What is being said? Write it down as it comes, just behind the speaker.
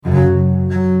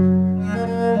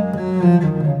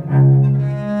Welcome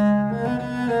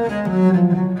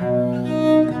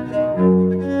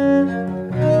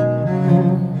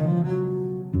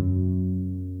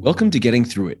to Getting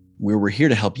Through It, where we're here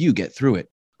to help you get through it.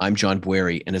 I'm John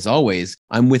Boeri, and as always,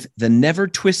 I'm with the never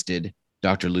twisted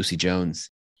Dr. Lucy Jones.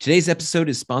 Today's episode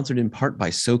is sponsored in part by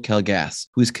SoCalGas,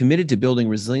 who is committed to building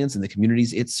resilience in the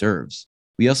communities it serves.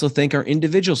 We also thank our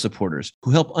individual supporters who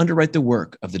help underwrite the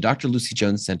work of the Dr. Lucy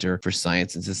Jones Center for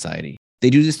Science and Society. They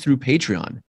do this through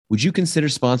Patreon. Would you consider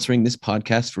sponsoring this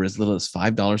podcast for as little as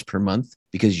 $5 per month?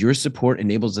 Because your support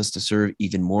enables us to serve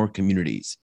even more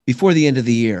communities. Before the end of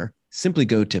the year, simply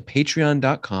go to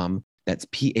patreon.com, that's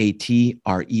patreon.com,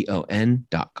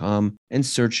 and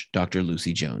search Dr.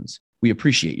 Lucy Jones. We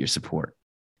appreciate your support.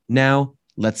 Now,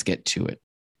 let's get to it.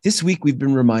 This week, we've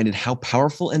been reminded how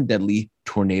powerful and deadly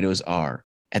tornadoes are.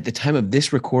 At the time of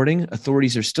this recording,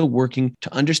 authorities are still working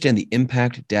to understand the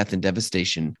impact, death, and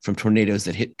devastation from tornadoes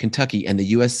that hit Kentucky and the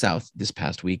U.S. South this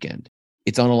past weekend.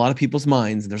 It's on a lot of people's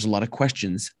minds, and there's a lot of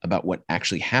questions about what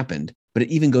actually happened, but it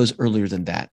even goes earlier than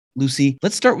that. Lucy,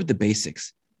 let's start with the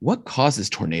basics. What causes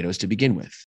tornadoes to begin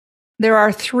with? There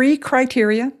are three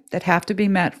criteria that have to be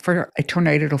met for a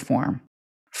tornado to form.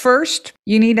 First,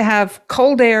 you need to have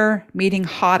cold air meeting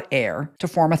hot air to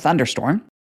form a thunderstorm.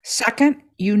 Second,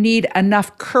 you need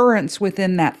enough currents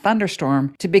within that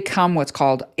thunderstorm to become what's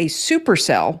called a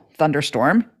supercell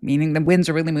thunderstorm, meaning the winds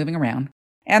are really moving around.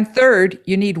 And third,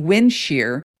 you need wind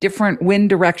shear, different wind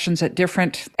directions at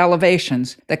different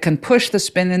elevations that can push the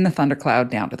spin in the thundercloud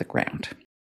down to the ground.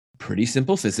 Pretty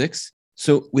simple physics.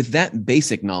 So with that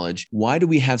basic knowledge, why do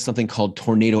we have something called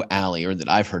Tornado Alley, or that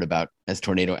I've heard about as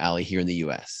Tornado Alley here in the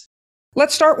US?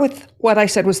 Let's start with what I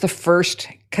said was the first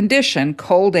condition,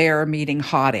 cold air meeting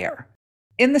hot air.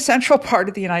 In the central part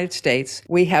of the United States,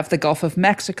 we have the Gulf of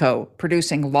Mexico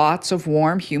producing lots of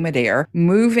warm, humid air,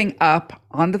 moving up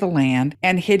onto the land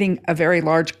and hitting a very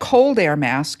large cold air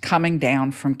mass coming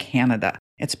down from Canada.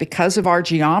 It's because of our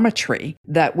geometry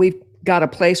that we've got a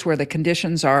place where the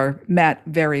conditions are met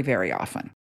very, very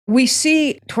often. We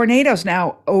see tornadoes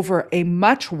now over a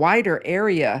much wider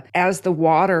area as the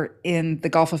water in the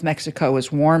Gulf of Mexico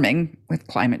is warming with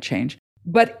climate change.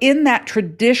 But in that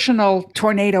traditional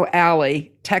tornado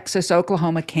alley, Texas,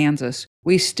 Oklahoma, Kansas,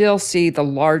 we still see the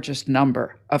largest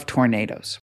number of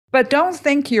tornadoes. But don't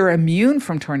think you're immune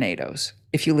from tornadoes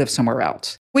if you live somewhere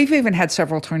else. We've even had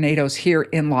several tornadoes here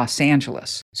in Los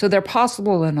Angeles. So they're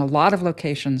possible in a lot of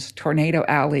locations. Tornado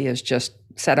Alley is just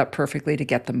set up perfectly to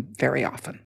get them very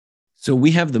often. So we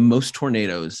have the most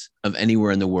tornadoes of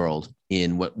anywhere in the world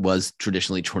in what was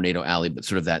traditionally Tornado Alley, but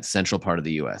sort of that central part of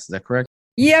the US. Is that correct?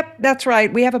 Yep, that's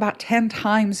right. We have about 10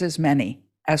 times as many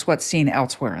as what's seen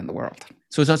elsewhere in the world.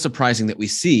 So it's not surprising that we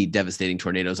see devastating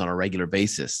tornadoes on a regular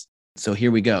basis. So here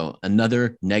we go,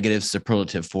 another negative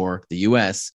superlative for the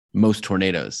US, most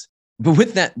tornadoes. But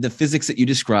with that, the physics that you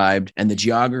described and the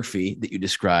geography that you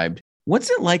described,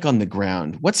 what's it like on the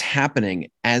ground? What's happening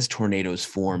as tornadoes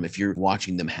form if you're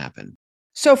watching them happen?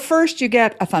 So first you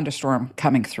get a thunderstorm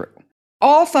coming through.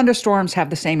 All thunderstorms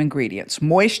have the same ingredients: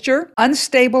 moisture,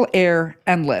 unstable air,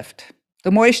 and lift.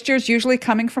 The moisture is usually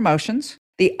coming from oceans.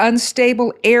 The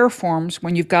unstable air forms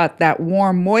when you've got that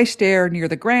warm, moist air near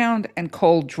the ground and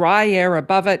cold, dry air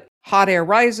above it. Hot air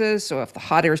rises, so if the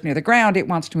hot air is near the ground, it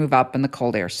wants to move up and the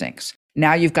cold air sinks.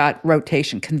 Now you've got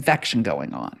rotation, convection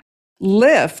going on.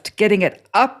 Lift, getting it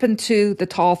up into the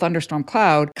tall thunderstorm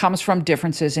cloud, comes from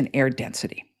differences in air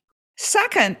density.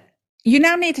 Second, you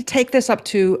now need to take this up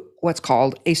to what's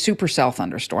called a supercell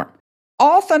thunderstorm.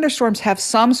 All thunderstorms have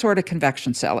some sort of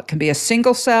convection cell. It can be a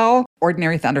single cell,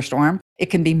 ordinary thunderstorm. It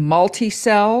can be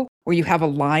multi-cell, where you have a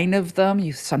line of them,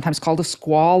 you sometimes called a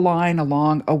squall line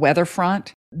along a weather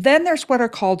front. Then there's what are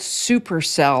called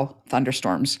supercell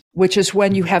thunderstorms, which is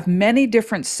when you have many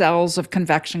different cells of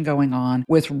convection going on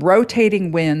with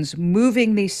rotating winds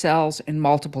moving these cells in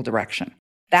multiple directions.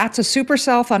 That's a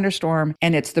supercell thunderstorm,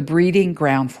 and it's the breeding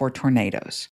ground for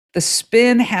tornadoes. The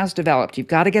spin has developed. You've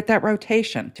got to get that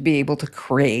rotation to be able to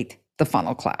create the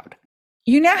funnel cloud.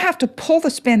 You now have to pull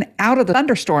the spin out of the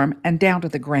thunderstorm and down to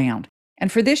the ground. And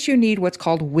for this, you need what's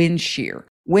called wind shear.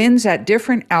 Winds at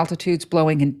different altitudes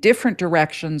blowing in different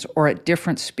directions or at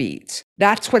different speeds.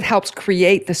 That's what helps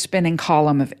create the spinning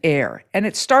column of air. And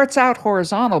it starts out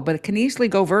horizontal, but it can easily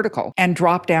go vertical and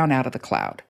drop down out of the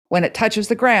cloud. When it touches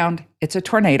the ground, it's a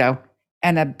tornado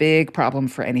and a big problem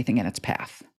for anything in its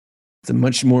path. It's a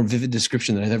much more vivid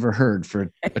description than I've ever heard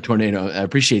for a tornado. I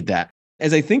appreciate that.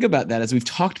 As I think about that, as we've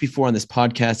talked before on this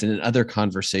podcast and in other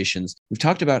conversations, we've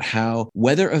talked about how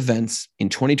weather events in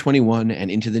 2021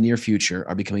 and into the near future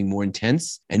are becoming more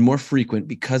intense and more frequent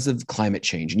because of climate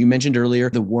change. And you mentioned earlier,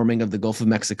 the warming of the Gulf of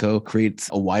Mexico creates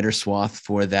a wider swath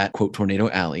for that, quote, tornado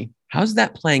alley. How's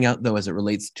that playing out, though, as it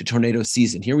relates to tornado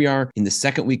season? Here we are in the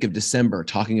second week of December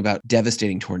talking about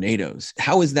devastating tornadoes.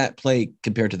 How is that play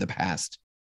compared to the past?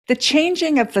 The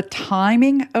changing of the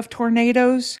timing of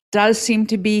tornadoes does seem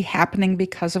to be happening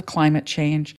because of climate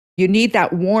change. You need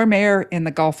that warm air in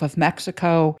the Gulf of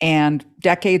Mexico, and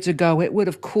decades ago, it would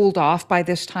have cooled off by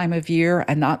this time of year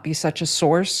and not be such a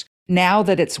source. Now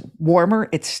that it's warmer,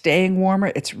 it's staying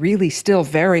warmer, it's really still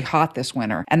very hot this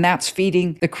winter, and that's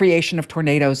feeding the creation of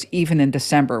tornadoes even in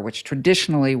December, which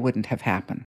traditionally wouldn't have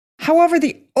happened. However,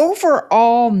 the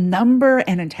overall number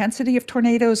and intensity of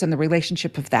tornadoes and the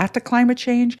relationship of that to climate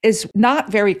change is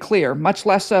not very clear, much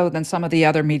less so than some of the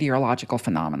other meteorological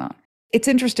phenomena. It's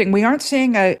interesting. We aren't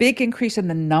seeing a big increase in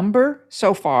the number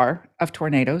so far of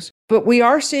tornadoes, but we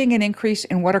are seeing an increase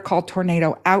in what are called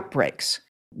tornado outbreaks.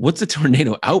 What's a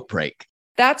tornado outbreak?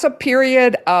 That's a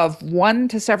period of 1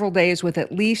 to several days with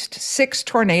at least 6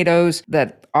 tornadoes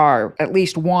that are at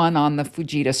least 1 on the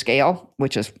Fujita scale,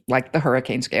 which is like the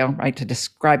hurricane scale, right, to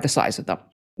describe the size of them.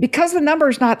 Because the number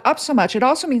is not up so much, it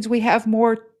also means we have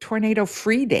more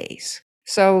tornado-free days.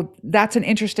 So that's an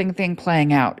interesting thing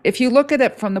playing out. If you look at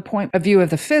it from the point of view of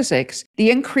the physics,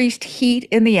 the increased heat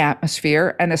in the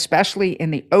atmosphere, and especially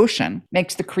in the ocean,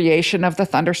 makes the creation of the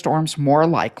thunderstorms more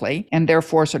likely, and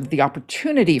therefore sort of the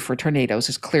opportunity for tornadoes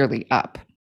is clearly up.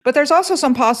 But there's also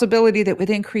some possibility that with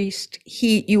increased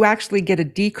heat, you actually get a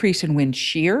decrease in wind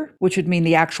shear, which would mean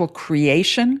the actual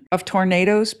creation of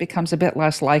tornadoes becomes a bit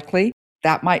less likely.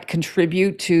 That might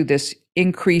contribute to this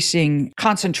increasing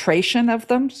concentration of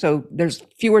them. So there's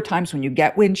fewer times when you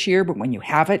get wind shear, but when you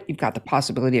have it, you've got the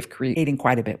possibility of creating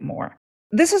quite a bit more.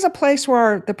 This is a place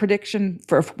where the prediction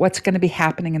for what's going to be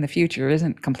happening in the future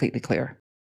isn't completely clear.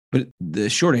 But the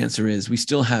short answer is we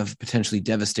still have potentially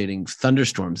devastating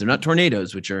thunderstorms. They're not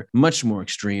tornadoes, which are much more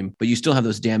extreme, but you still have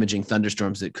those damaging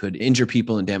thunderstorms that could injure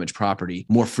people and damage property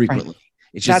more frequently.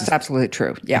 Right. That's absolutely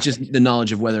true. Yeah. It's just the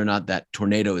knowledge of whether or not that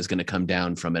tornado is going to come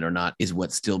down from it or not is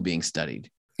what's still being studied.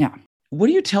 Yeah. What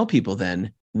do you tell people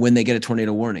then when they get a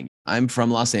tornado warning? I'm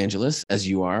from Los Angeles, as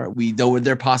you are. Though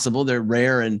they're possible, they're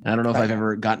rare. And I don't know if I've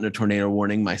ever gotten a tornado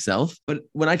warning myself. But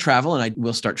when I travel, and I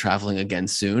will start traveling again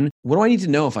soon, what do I need to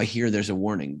know if I hear there's a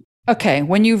warning? Okay.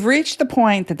 When you've reached the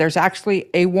point that there's actually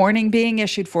a warning being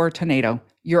issued for a tornado,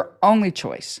 your only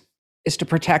choice is to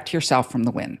protect yourself from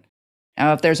the wind.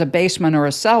 Now, if there's a basement or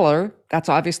a cellar, that's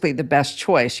obviously the best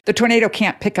choice. The tornado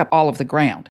can't pick up all of the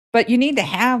ground, but you need to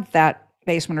have that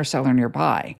basement or cellar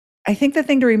nearby. I think the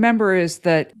thing to remember is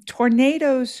that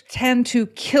tornadoes tend to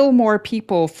kill more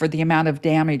people for the amount of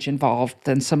damage involved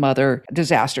than some other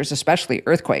disasters, especially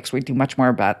earthquakes. We do much more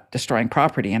about destroying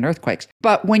property in earthquakes.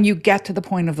 But when you get to the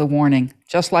point of the warning,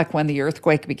 just like when the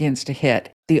earthquake begins to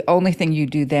hit, the only thing you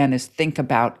do then is think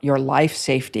about your life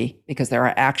safety because there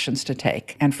are actions to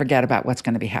take and forget about what's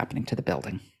going to be happening to the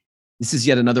building. This is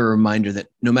yet another reminder that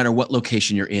no matter what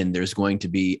location you're in, there's going to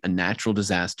be a natural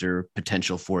disaster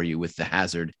potential for you with the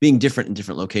hazard being different in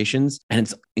different locations. And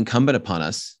it's incumbent upon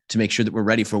us to make sure that we're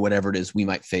ready for whatever it is we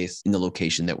might face in the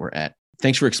location that we're at.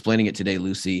 Thanks for explaining it today,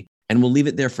 Lucy. And we'll leave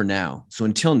it there for now. So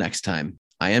until next time,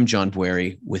 I am John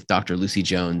Boeri with Dr. Lucy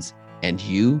Jones and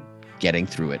you Getting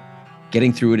Through It.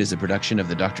 Getting Through It is a production of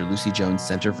the Dr. Lucy Jones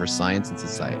Center for Science and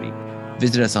Society.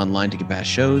 Visit us online to get past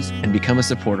shows and become a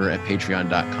supporter at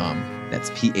patreon.com. That's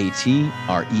patreon.com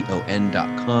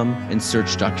and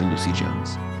search Dr. Lucy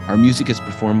Jones. Our music is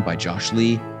performed by Josh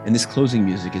Lee, and this closing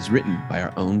music is written by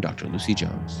our own Dr. Lucy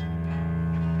Jones.